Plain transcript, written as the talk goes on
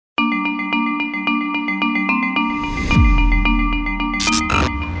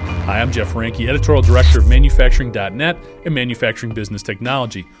Hi, I'm Jeff Ranke, Editorial Director of Manufacturing.net and Manufacturing Business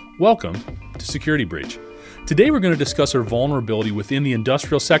Technology. Welcome to Security Breach. Today we're going to discuss our vulnerability within the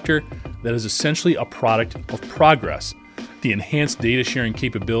industrial sector that is essentially a product of progress. The enhanced data sharing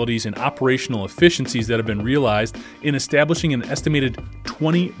capabilities and operational efficiencies that have been realized in establishing an estimated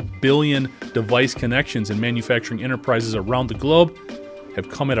 20 billion device connections in manufacturing enterprises around the globe have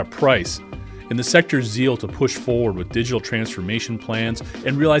come at a price. In the sector's zeal to push forward with digital transformation plans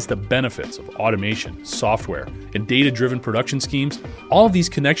and realize the benefits of automation, software, and data-driven production schemes, all of these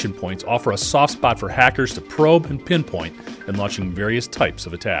connection points offer a soft spot for hackers to probe and pinpoint in launching various types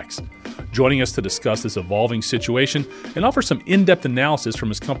of attacks. Joining us to discuss this evolving situation and offer some in-depth analysis from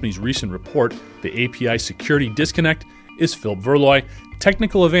his company's recent report, The API Security Disconnect, is Philip Verlooy,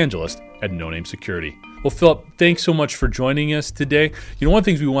 Technical Evangelist at No Name Security. Well, Philip, thanks so much for joining us today. One of the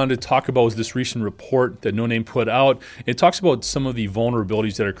things we wanted to talk about was this recent report that No Name put out. It talks about some of the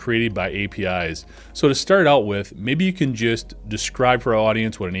vulnerabilities that are created by APIs. So to start out with, maybe you can just describe for our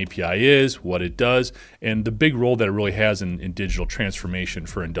audience what an API is, what it does, and the big role that it really has in digital transformation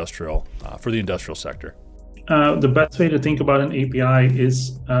for the industrial sector. The best way to think about an API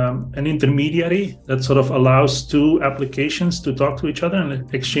is an intermediary that sort of allows two applications to talk to each other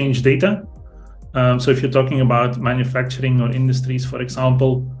and exchange data. So if you're talking about manufacturing or industries, for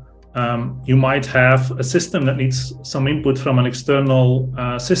example, you might have a system that needs some input from an external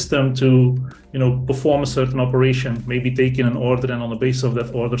system to, perform a certain operation, maybe take in an order and on the basis of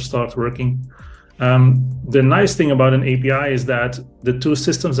that order start working. The nice thing about an API is that the two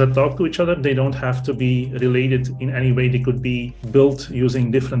systems that talk to each other, they don't have to be related in any way. They could be built using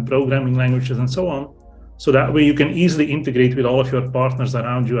different programming languages and so on. So that way you can easily integrate with all of your partners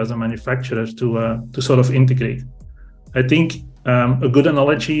around you as a manufacturer to sort of integrate. I think a good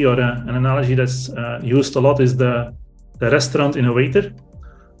analogy or an analogy that's used a lot is the restaurant innovator.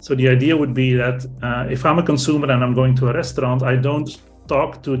 So the idea would be that if I'm a consumer and I'm going to a restaurant, I don't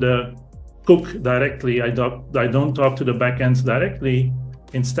talk to the cook directly. I don't talk to the back end directly.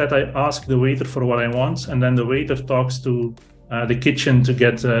 Instead, I ask the waiter for what I want, and then the waiter talks to the kitchen to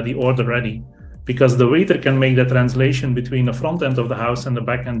get the order ready. Because the waiter can make the translation between the front end of the house and the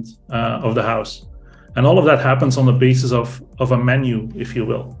back end of the house. And all of that happens on the basis of a menu, if you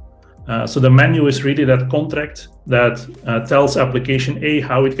will. So the menu is really that contract that tells application A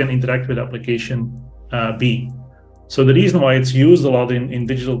how it can interact with application B. So the reason why it's used a lot in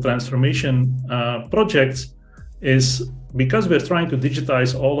digital transformation projects is because we're trying to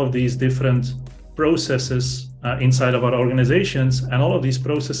digitize all of these different processes inside of our organizations, and all of these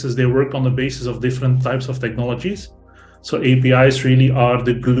processes, they work on the basis of different types of technologies. So APIs really are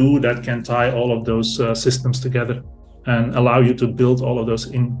the glue that can tie all of those systems together and allow you to build all of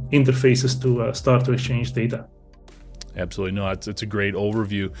those interfaces to start to exchange data. Absolutely. No, it's a great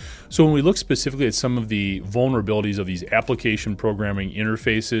overview. So when we look specifically at some of the vulnerabilities of these application programming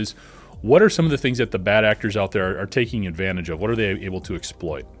interfaces, what are some of the things that the bad actors out there are taking advantage of? What are they able to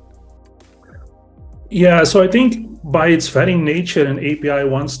exploit? Yeah, so I think by its very nature, an API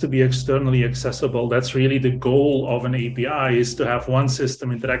wants to be externally accessible. That's really the goal of an API, is to have one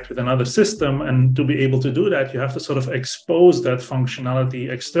system interact with another system. And to be able to do that, you have to sort of expose that functionality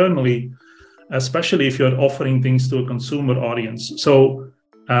externally, especially if you're offering things to a consumer audience. So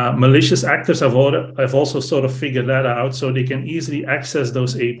malicious actors have also sort of figured that out, so they can easily access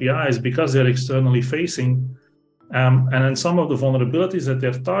those APIs because they're externally facing. And then some of the vulnerabilities that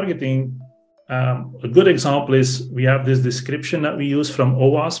they're targeting, a good example is we have this description that we use from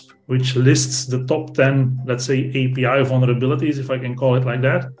OWASP, which lists the top 10, let's say, API vulnerabilities, if I can call it like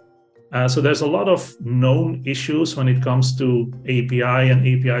that. So there's a lot of known issues when it comes to API and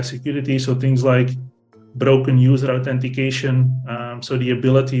API security. So things like broken user authentication, so the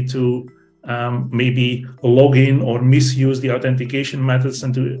ability to maybe log in or misuse the authentication methods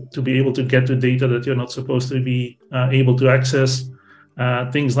and to be able to get to data that you're not supposed to be able to access.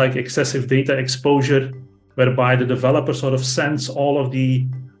 Things like excessive data exposure, whereby the developer sort of sends all of the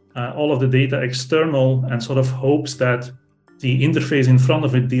data external and sort of hopes that the interface in front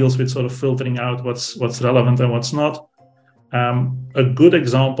of it deals with sort of filtering out what's relevant and what's not. A good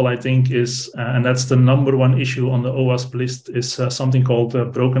example, I think, is, and that's the number one issue on the OWASP list, is something called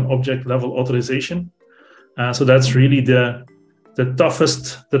broken object level authorization. So that's really the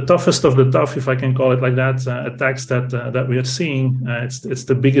toughest of the tough, if I can call it like that, attacks that we are seeing. It's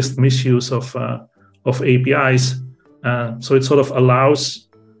the biggest misuse of APIs. So it sort of allows,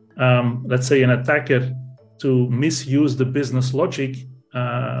 let's say, an attacker to misuse the business logic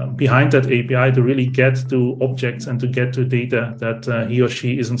behind that API to really get to objects and to get to data that he or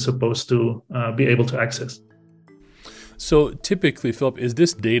she isn't supposed to be able to access. So typically, Philip, is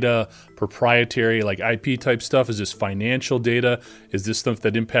this data proprietary, like IP type stuff? Is this financial data? Is this stuff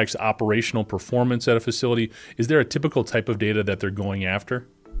that impacts operational performance at a facility? Is there a typical type of data that they're going after?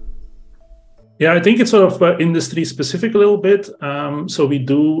 Yeah, I think it's sort of industry specific a little bit. So we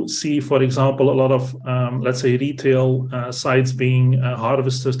do see, for example, a lot of, let's say, retail sites being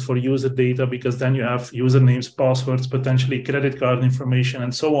harvested for user data, because then you have usernames, passwords, potentially credit card information,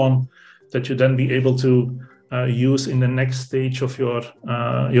 and so on, that you then be able to use in the next stage of your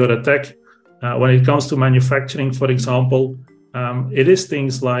attack. When it comes to manufacturing, for example, it is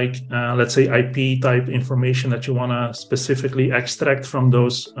things like, let's say, IP type information that you want to specifically extract from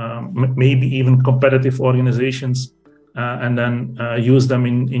those, maybe even competitive organizations, and then use them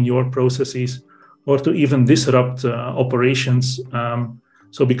in your processes, or to even disrupt operations.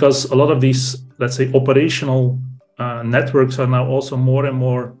 So because a lot of these, let's say, operational networks are now also more and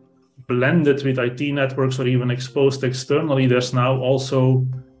more blended with IT networks or even exposed externally, there's now also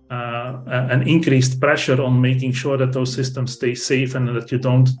an increased pressure on making sure that those systems stay safe and that you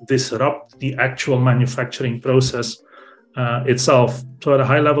don't disrupt the actual manufacturing process itself. So at a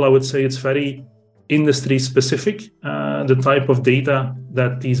high level, I would say it's very industry specific, the type of data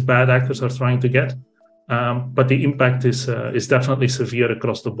that these bad actors are trying to get. But the impact is definitely severe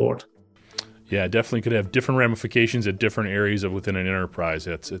across the board. Yeah, definitely could have different ramifications at different areas of within an enterprise.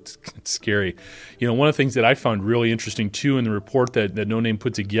 It's scary. You know, one of the things that I found really interesting too in the report that No Name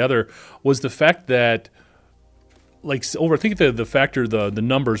put together was the fact that, like, I think the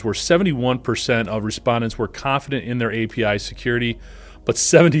numbers were 71% of respondents were confident in their API security, but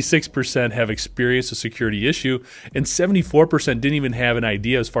 76% have experienced a security issue, and 74% didn't even have an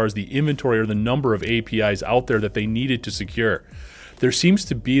idea as far as the inventory or the number of APIs out there that they needed to secure. There seems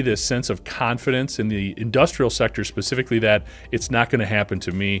to be this sense of confidence in the industrial sector specifically that it's not going to happen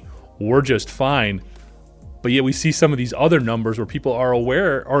to me, we're just fine. But yet we see some of these other numbers where people are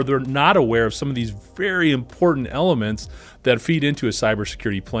aware or they're not aware of some of these very important elements that feed into a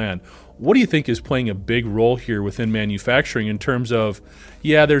cybersecurity plan. What do you think is playing a big role here within manufacturing in terms of,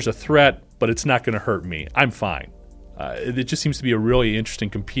 yeah, there's a threat, but it's not going to hurt me, I'm fine? It just seems to be a really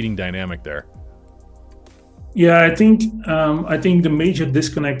interesting competing dynamic there. Yeah, I think the major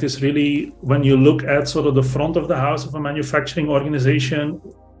disconnect is really when you look at sort of the front of the house of a manufacturing organization,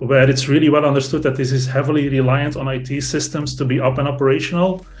 where it's really well understood that this is heavily reliant on IT systems to be up and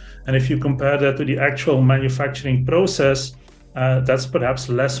operational. And if you compare that to the actual manufacturing process, that's perhaps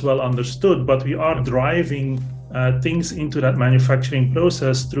less well understood, but we are driving things into that manufacturing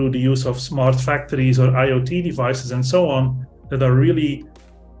process through the use of smart factories or IoT devices and so on that are really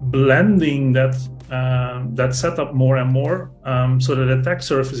blending that setup more and more, so that attack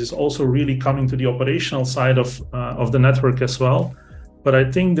surface is also really coming to the operational side of the network as well. But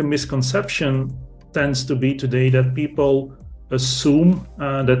I think the misconception tends to be today that people assume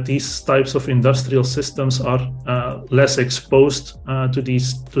that these types of industrial systems are less exposed to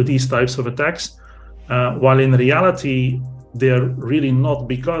these types of attacks, while in reality they're really not,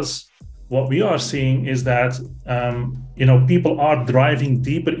 because what we are seeing is that people are driving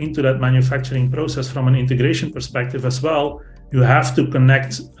deeper into that manufacturing process from an integration perspective as well. You have to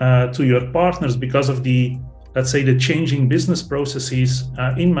connect to your partners because of the changing business processes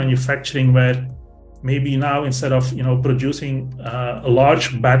in manufacturing, where maybe now instead of producing a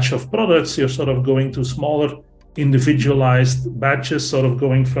large batch of products, you're sort of going to smaller individualized batches, sort of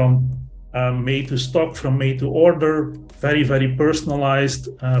going from made to stock, from made to order, very, very personalized,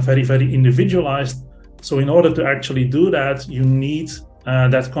 very, very individualized. So in order to actually do that, you need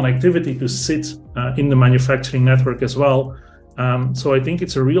that connectivity to sit in the manufacturing network as well. So I think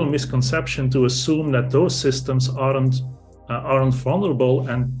it's a real misconception to assume that those systems aren't vulnerable,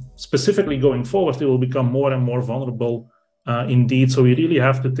 and specifically going forward, they will become more and more vulnerable indeed. So we really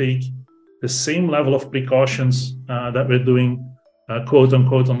have to take the same level of precautions that we're doing, quote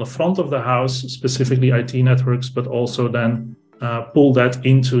unquote, on the front of the house, specifically IT networks, but also then pull that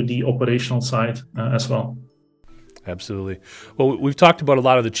into the operational side as well. Absolutely. Well, we've talked about a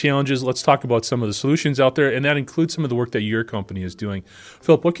lot of the challenges. Let's talk about some of the solutions out there, and that includes some of the work that your company is doing.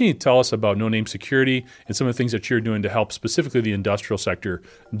 Philip, what can you tell us about No Name Security and some of the things that you're doing to help specifically the industrial sector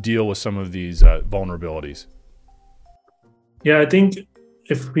deal with some of these vulnerabilities? Yeah, I think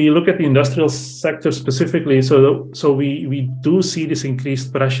if we look at the industrial sector specifically, so we do see this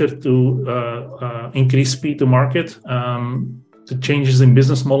increased pressure to increase speed to market, the changes in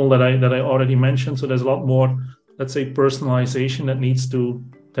business model that I already mentioned. So there's a lot more, let's say, personalization that needs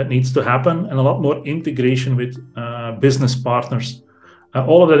to happen, and a lot more integration with business partners.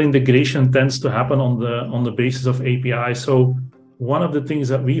 All of that integration tends to happen on the basis of API. So one of the things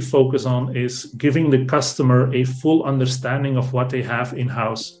that we focus on is giving the customer a full understanding of what they have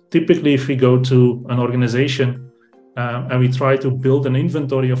in-house. Typically, if we go to an organization and we try to build an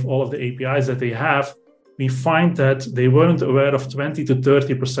inventory of all of the APIs that they have, we find that they weren't aware of 20 to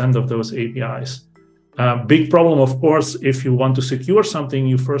 30% of those APIs. Big problem, of course, if you want to secure something,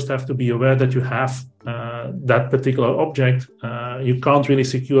 you first have to be aware that you have that particular object. You can't really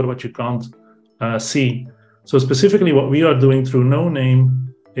secure what you can't see. So specifically what we are doing through Noname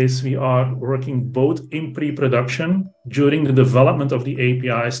is we are working both in pre-production during the development of the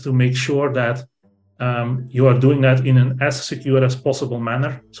APIs to make sure that you are doing that in an as secure as possible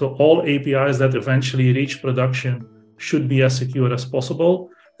manner. So all APIs that eventually reach production should be as secure as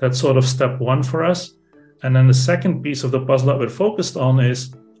possible. That's sort of step one for us. And then the second piece of the puzzle that we're focused on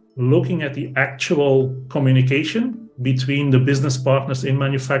is looking at the actual communication between the business partners in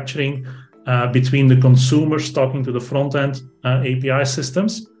manufacturing, between the consumers talking to the front-end API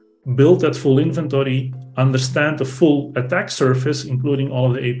systems, build that full inventory, understand the full attack surface, including all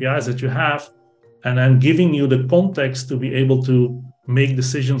of the APIs that you have, and then giving you the context to be able to make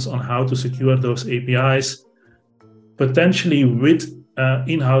decisions on how to secure those APIs, potentially with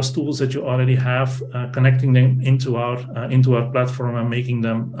in-house tools that you already have, connecting them into our platform and making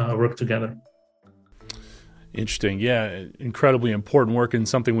them work together. Interesting. Yeah, incredibly important work and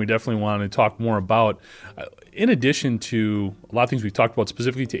something we definitely want to talk more about. In addition to a lot of things we've talked about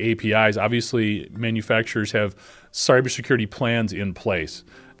specifically to APIs, obviously manufacturers have cybersecurity plans in place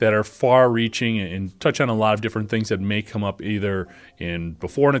that are far-reaching and touch on a lot of different things that may come up either in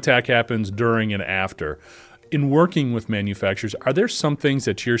before an attack happens, during, and after. In working with manufacturers, are there some things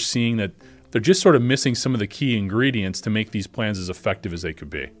that you're seeing that they're just sort of missing some of the key ingredients to make these plans as effective as they could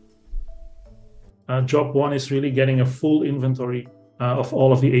be? Job one is really getting a full inventory of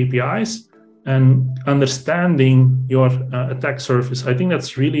all of the APIs and understanding your attack surface. I think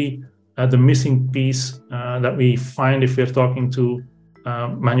that's really the missing piece that we find if we're talking to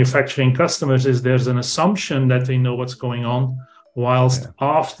manufacturing customers is there's an assumption that they know what's going on, whilst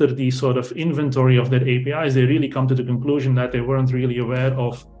after the sort of inventory of their APIs, they really come to the conclusion that they weren't really aware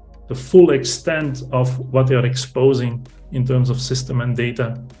of the full extent of what they are exposing in terms of system and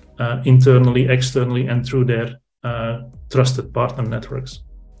data internally, externally, and through their trusted partner networks.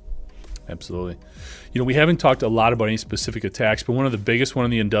 Absolutely. We haven't talked a lot about any specific attacks, but one of the biggest one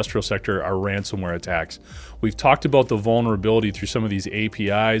in the industrial sector are ransomware attacks. We've talked about the vulnerability through some of these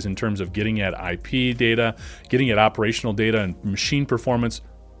APIs in terms of getting at IP data, getting at operational data and machine performance,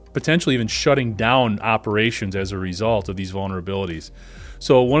 potentially even shutting down operations as a result of these vulnerabilities.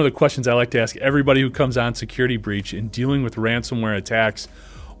 So one of the questions I like to ask everybody who comes on Security Breach in dealing with ransomware attacks,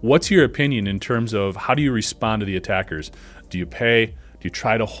 what's your opinion in terms of how do you respond to the attackers? Do you pay? Do you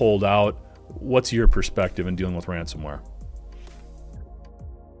try to hold out? What's your perspective in dealing with ransomware?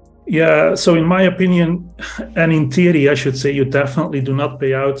 Yeah, so in my opinion, and in theory, I should say, you definitely do not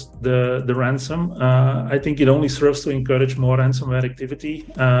pay out the ransom. I think it only serves to encourage more ransomware activity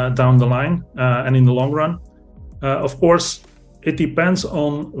down the line and in the long run. Of course, it depends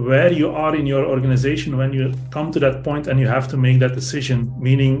on where you are in your organization when you come to that point and you have to make that decision.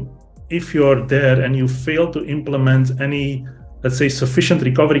 Meaning, if you're there and you fail to implement any, let's say, sufficient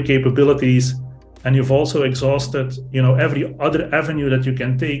recovery capabilities, and you've also exhausted, every other avenue that you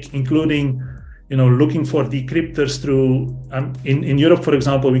can take, including, looking for decryptors through. In Europe, for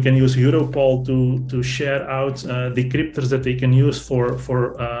example, we can use Europol to share out decryptors that they can use for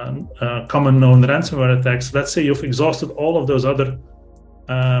common known ransomware attacks. Let's say you've exhausted all of those other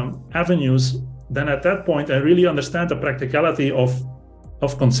avenues. Then at that point, I really understand the practicality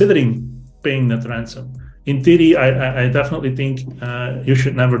of considering paying that ransom. In theory, I definitely think you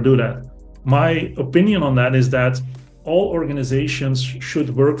should never do that. My opinion on that is that all organizations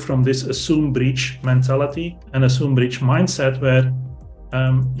should work from this assume breach mentality and assume breach mindset where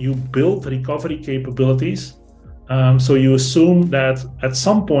you build recovery capabilities. So you assume that at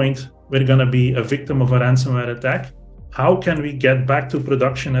some point we're going to be a victim of a ransomware attack. How can we get back to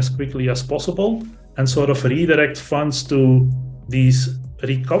production as quickly as possible and sort of redirect funds to these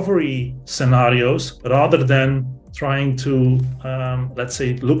recovery scenarios rather than trying to, let's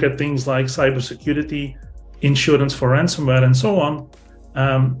say, look at things like cybersecurity, insurance for ransomware, and so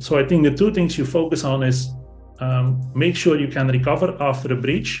on. So I think the two things you focus on is make sure you can recover after a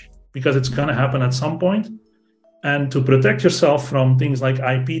breach, because it's going to happen at some point. And to protect yourself from things like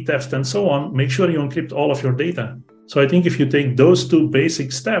IP theft and so on, make sure you encrypt all of your data. So I think if you take those two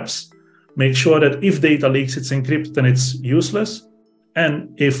basic steps, make sure that if data leaks, it's encrypted and it's useless.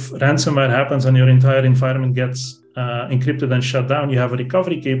 And if ransomware happens and your entire environment gets encrypted and shut down, you have a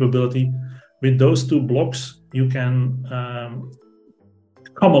recovery capability. With those two blocks, you can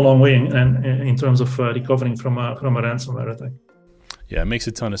come a long way in terms of recovering from a ransomware attack. Yeah, it makes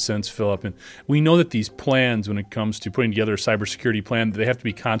a ton of sense, Philip. And we know that these plans, when it comes to putting together a cybersecurity plan, they have to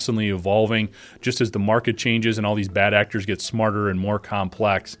be constantly evolving just as the market changes and all these bad actors get smarter and more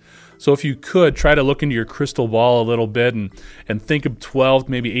complex. So if you could try to look into your crystal ball a little bit and think of 12,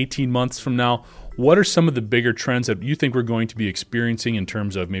 maybe 18 months from now, what are some of the bigger trends that you think we're going to be experiencing in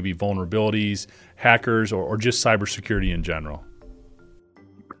terms of maybe vulnerabilities, hackers, or just cybersecurity in general?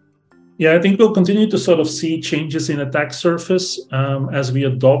 Yeah, I think we'll continue to sort of see changes in attack surface as we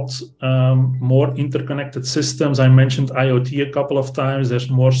adopt more interconnected systems. I mentioned IoT a couple of times.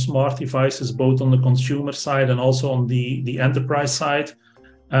 There's more smart devices, both on the consumer side and also on the enterprise side.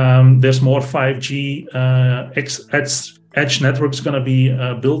 There's more 5G, edge networks going to be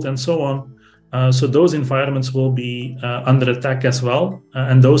built and so on. So those environments will be under attack as well.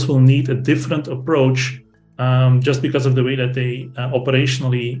 And those will need a different approach just because of the way that they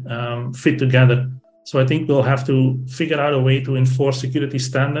operationally fit together. So I think we'll have to figure out a way to enforce security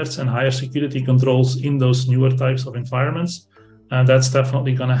standards and higher security controls in those newer types of environments. That's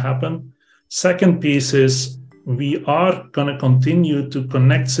definitely going to happen. Second piece is we are going to continue to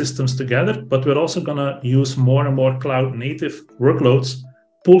connect systems together, but we're also going to use more and more cloud native workloads,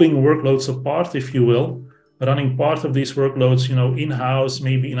 pulling workloads apart, if you will, running part of these workloads, in-house,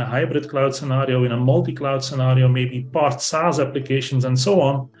 maybe in a hybrid cloud scenario, in a multi-cloud scenario, maybe part SaaS applications and so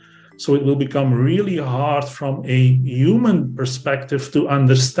on. So it will become really hard from a human perspective to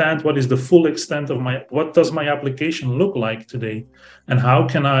understand what is the full extent of what does my application look like today? And how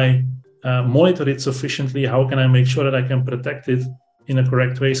can I monitor it sufficiently? How can I make sure that I can protect it in a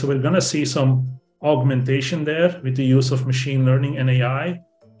correct way? So we're going to see some augmentation there with the use of machine learning and AI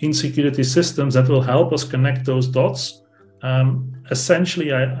in security systems that will help us connect those dots.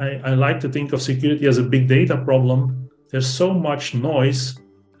 Essentially, I like to think of security as a big data problem. There's so much noise,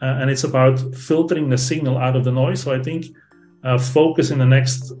 and it's about filtering the signal out of the noise. So I think focus in the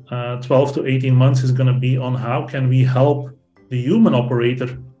next 12 to 18 months is going to be on how can we help the human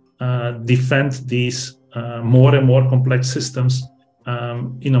operator defend these more and more complex systems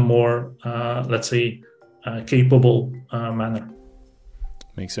in a more, let's say, capable manner.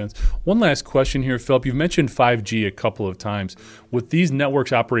 Makes sense. One last question here, Philip. You've mentioned 5G a couple of times. With these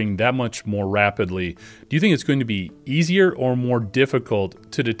networks operating that much more rapidly, do you think it's going to be easier or more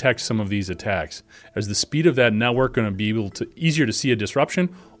difficult to detect some of these attacks? Is the speed of that network going to be easier to see a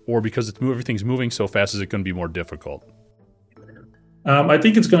disruption, or because everything's moving so fast, is it going to be more difficult? I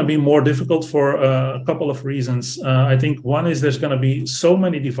think it's going to be more difficult for a couple of reasons. I think one is there's going to be so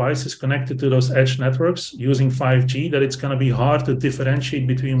many devices connected to those edge networks using 5G that it's going to be hard to differentiate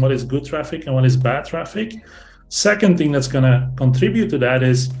between what is good traffic and what is bad traffic. Second thing that's going to contribute to that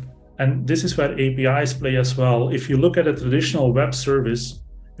is, and this is where APIs play as well, if you look at a traditional web service,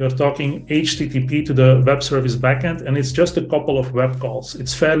 you're talking HTTP to the web service backend, and it's just a couple of web calls.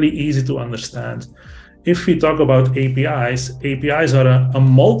 It's fairly easy to understand. If we talk about APIs are a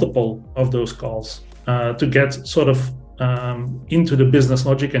multiple of those calls to get sort of into the business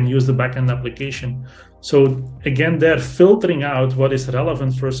logic and use the backend application. So again, they're filtering out what is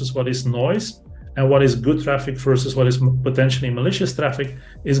relevant versus what is noise, and what is good traffic versus what is potentially malicious traffic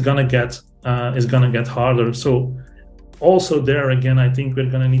is gonna get harder. So also there again, I think we're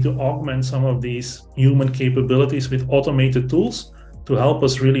gonna need to augment some of these human capabilities with automated tools to help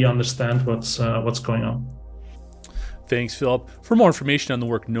us really understand what's going on. Thanks, Philip. For more information on the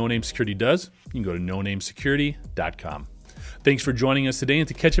work No Name Security does, you can go to nonamesecurity.com. Thanks for joining us today, and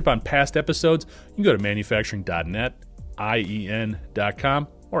to catch up on past episodes, you can go to manufacturing.net, IEN.com,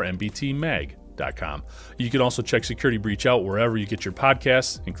 or mbtmag.com. You can also check Security Breach out wherever you get your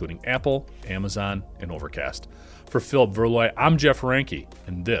podcasts, including Apple, Amazon, and Overcast. For Philip Verlooy, I'm Jeff Reinke,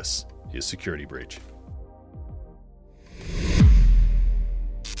 and this is Security Breach.